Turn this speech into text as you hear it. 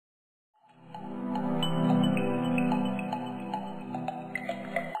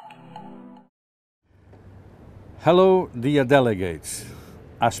Hello, dear delegates.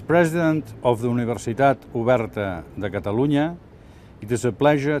 As President of the Universitat Oberta de Catalunya, it is a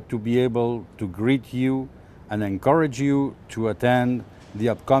pleasure to be able to greet you and encourage you to attend the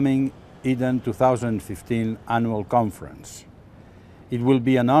upcoming Eden 2015 Annual Conference. It will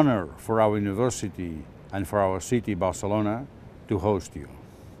be an honor for our university and for our city, Barcelona, to host you.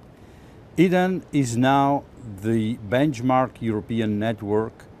 Eden is now the benchmark European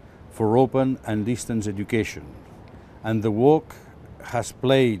network for open and distance education, and the UOC has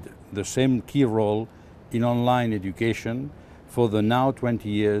played the same key role in online education for the now 20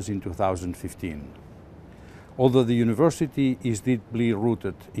 years in 2015. Although the university is deeply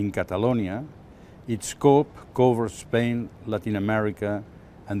rooted in Catalonia, its scope covers Spain, Latin America,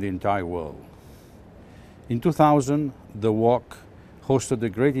 and the entire world. In 2000, the UOC hosted a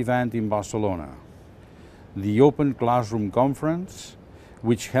great event in Barcelona, the Open Classroom Conference,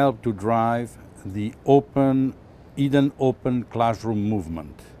 which helped to drive the Eden Open Classroom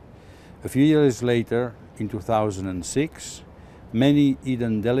movement. A few years later, in 2006, many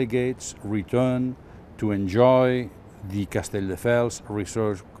Eden delegates returned to enjoy the Castelldefels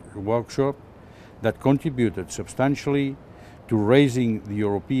Research Workshop that contributed substantially to raising the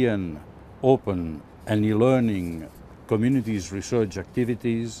European open and e-learning community's research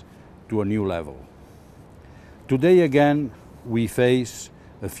activities to a new level. Today again, we face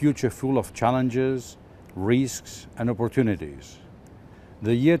a future full of challenges, risks and opportunities.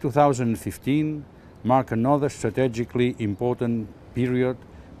 The year 2015 marked another strategically important period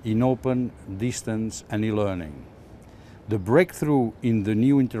in open, distance and e-learning. The breakthrough in the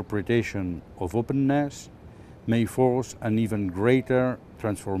new interpretation of openness may force an even greater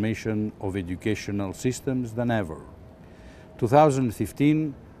transformation of educational systems than ever.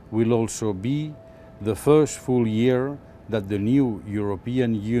 2015 will also be the first full year that the new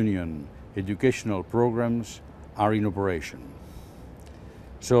European Union educational programs are in operation.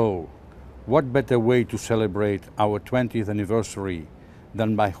 So, what better way to celebrate our 20th anniversary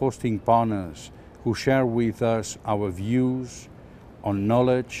than by hosting partners who share with us our views on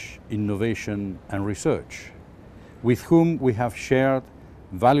knowledge, innovation and research, with whom we have shared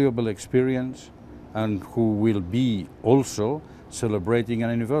valuable experience and who will be also celebrating an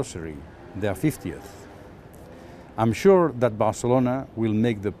anniversary, their 50th. I'm sure that Barcelona will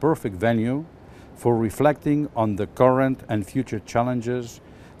make the perfect venue for reflecting on the current and future challenges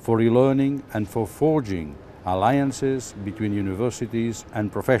for e-learning and for forging alliances between universities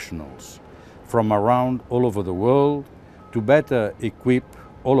and professionals from around all over the world to better equip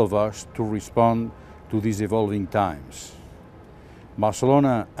all of us to respond to these evolving times.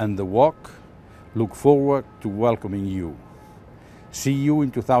 Barcelona and the UOC look forward to welcoming you. See you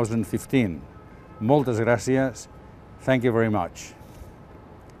in 2015. Moltes gràcies. Thank you very much.